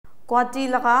Guwahati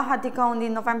laga Hatikau ni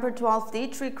November 12 di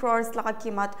 3 crores laga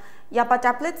kimat yapa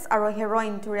tablets aro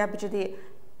heroin turia bijudi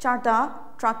charta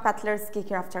truck peddlers ki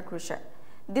giraftar kurishe.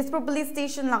 Dispur police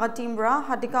station laga team ra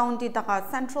Hatikau di taka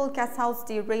Central Guest House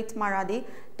di raid maradi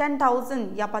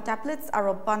 10,000 yapa tablets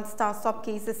aro bansta sub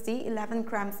cases di 11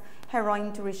 grams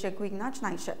heroin turishe kuigna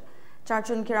chnaishe.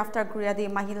 Charjun giraftar kuria di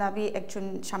mahila bi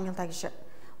ekjun shamil taishe.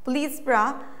 Police bra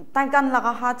taikan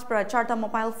laga hat bra charta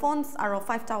mobile phones aro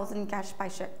 5,000 cash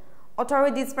paishe.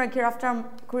 Authorities bra giraftar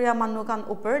kuria manukan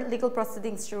upper legal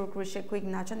proceedings shuru kurishe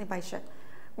kuigna chani paishe.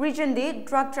 Region di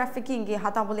drug trafficking gi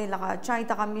hatabole laga chai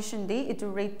taka mission di itu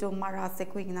raid to mara se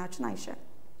kuigna chnaishe.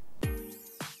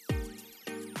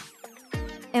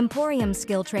 Emporium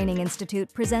Skill Training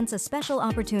Institute presents a special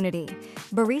opportunity,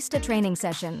 Barista Training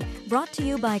Session, brought to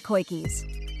you by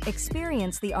Koikis.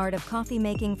 Experience the art of coffee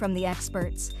making from the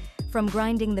experts. From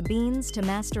grinding the beans to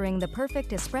mastering the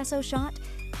perfect espresso shot,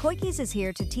 Koikis is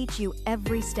here to teach you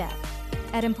every step.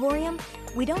 At Emporium,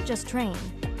 we don't just train,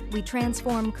 we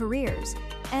transform careers.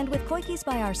 And with Koikis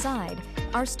by our side,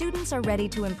 our students are ready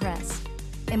to impress.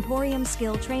 Emporium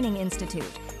Skill Training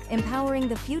Institute, empowering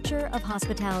the future of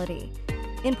hospitality.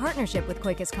 In partnership with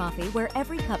Koikis Coffee, where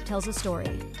every cup tells a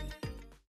story.